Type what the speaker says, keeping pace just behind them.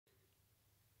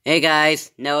Hey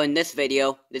guys, now in this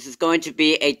video, this is going to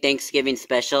be a Thanksgiving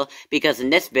special because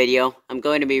in this video, I'm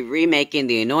going to be remaking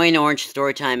the Annoying Orange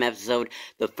Storytime episode,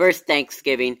 the first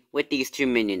Thanksgiving, with these two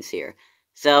minions here.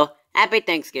 So, happy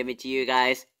Thanksgiving to you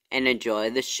guys, and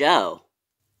enjoy the show.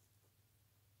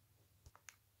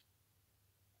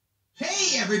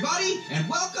 Hey everybody, and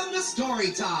welcome to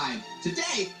Storytime.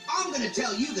 Today, I'm going to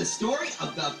tell you the story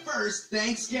of the first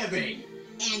Thanksgiving.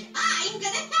 And I'm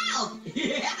gonna help!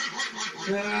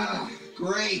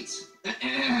 Great.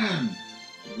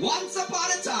 Once upon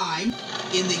a time,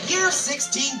 in the year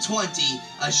 1620,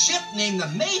 a ship named the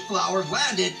Mayflower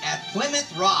landed at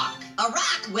Plymouth Rock. A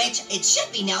rock which, it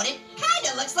should be noted,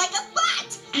 kinda looks like a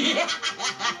butt!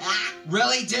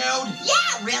 Really, dude?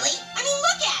 Yeah, really! I mean,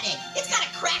 look at it! It's got a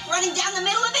crack running down the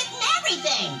middle of it and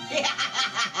everything!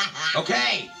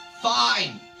 Okay,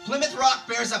 fine. Plymouth Rock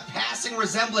bears a passing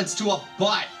resemblance to a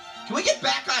butt. Can we get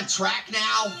back on track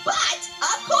now? But,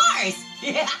 of course!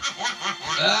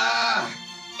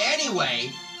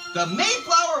 Anyway, the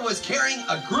Mayflower was carrying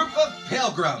a group of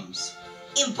pilgrims.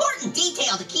 Important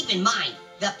detail to keep in mind.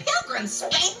 The pilgrims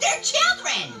spanked their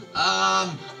children!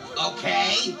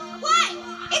 Okay. What?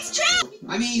 It's true!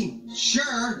 I mean,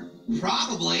 sure,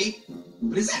 probably.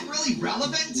 But is that really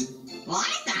relevant? Well,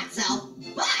 I thought so,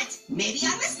 but maybe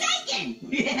I'm mistaken!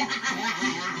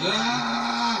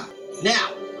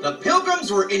 Now, the pilgrims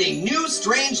were in a new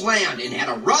strange land and had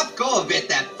a rough go of it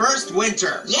that first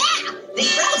winter. Yeah! They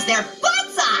froze their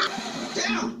butts off!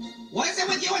 Dude, what is it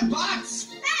with you and butts?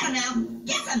 I don't know.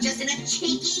 Guess I'm just in a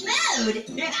cheeky mood.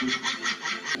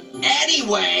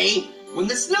 Anyway, when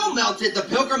the snow melted, the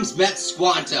pilgrims met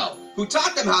Squanto, who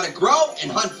taught them how to grow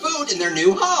and hunt food in their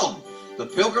new home. The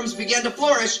pilgrims began to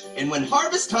flourish, and when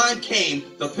harvest time came,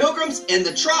 the pilgrims and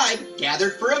the tribe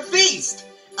gathered for a feast.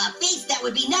 A feast that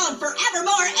would be known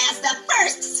forevermore as the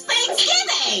first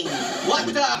Thanksgiving!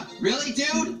 What the? Really,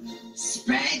 dude?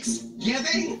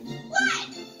 Spanksgiving? What?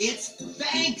 It's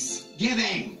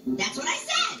Thanksgiving! That's what I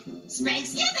said!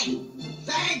 Thanksgiving!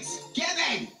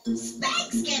 Thanksgiving!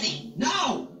 Thanksgiving!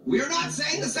 No! We're not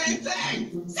saying the same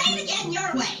thing! Say it again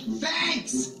your way!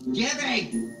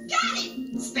 Thanksgiving! Got it!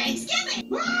 Thanksgiving!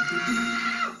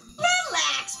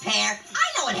 Relax, Pear. I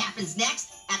know what happens next.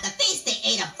 At the feast, they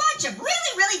ate a bunch of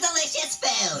really delicious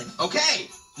food. Okay,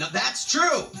 now that's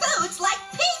true. Foods like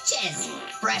peaches,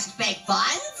 fresh baked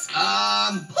buns,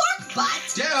 pork butt,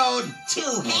 Dude!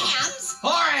 2 hams.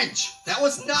 Orange! That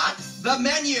was not the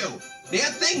menu! They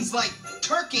had things like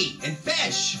turkey and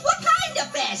fish. What kind of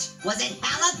fish? Was it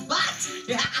halibut butt?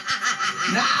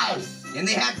 No! And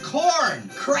they had corn.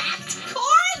 Cracked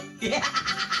corn?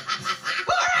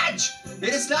 Orange!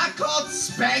 It is not called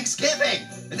Spanksgiving.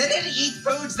 And they didn't eat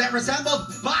foods that resembled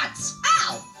butts.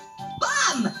 Ow!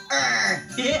 Bum!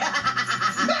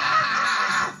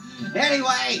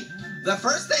 Anyway, the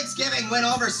first Thanksgiving went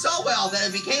over so well that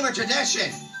it became a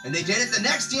tradition. And they did it the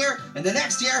next year, and the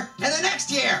next year, and the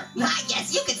next year. I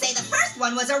guess you could say the first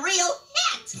one was a real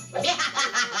hit.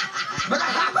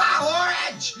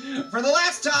 Orange! For the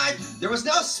last time, there was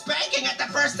no spanking at the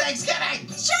first Thanksgiving.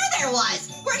 Sure there was.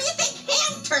 Where do you think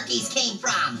hand turkeys came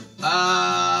from?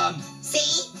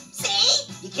 See? See?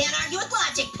 You can't argue with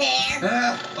logic, Pear.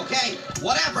 Okay,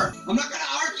 whatever. I'm not gonna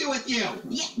argue with you.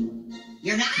 Yeah.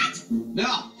 You're not?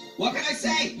 No. What can I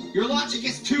say? Your logic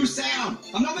is too sound.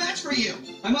 I'm no match for you.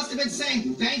 I must have been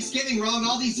saying Thanksgiving wrong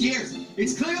all these years.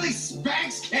 It's clearly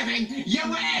Spanksgiving. You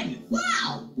win!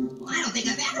 Wow. Well, I don't think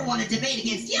I've ever won a debate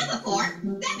against you before.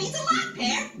 That means a lot,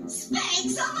 Pear.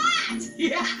 Spanks a lot.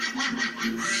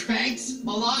 Spanks a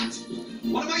lot.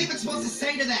 What am I even supposed to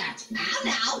say to that? I don't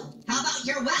know. How about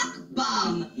you're welcome,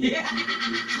 bum?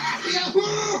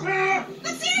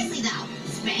 But seriously, though,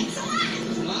 spanks a lot.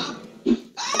 Huh?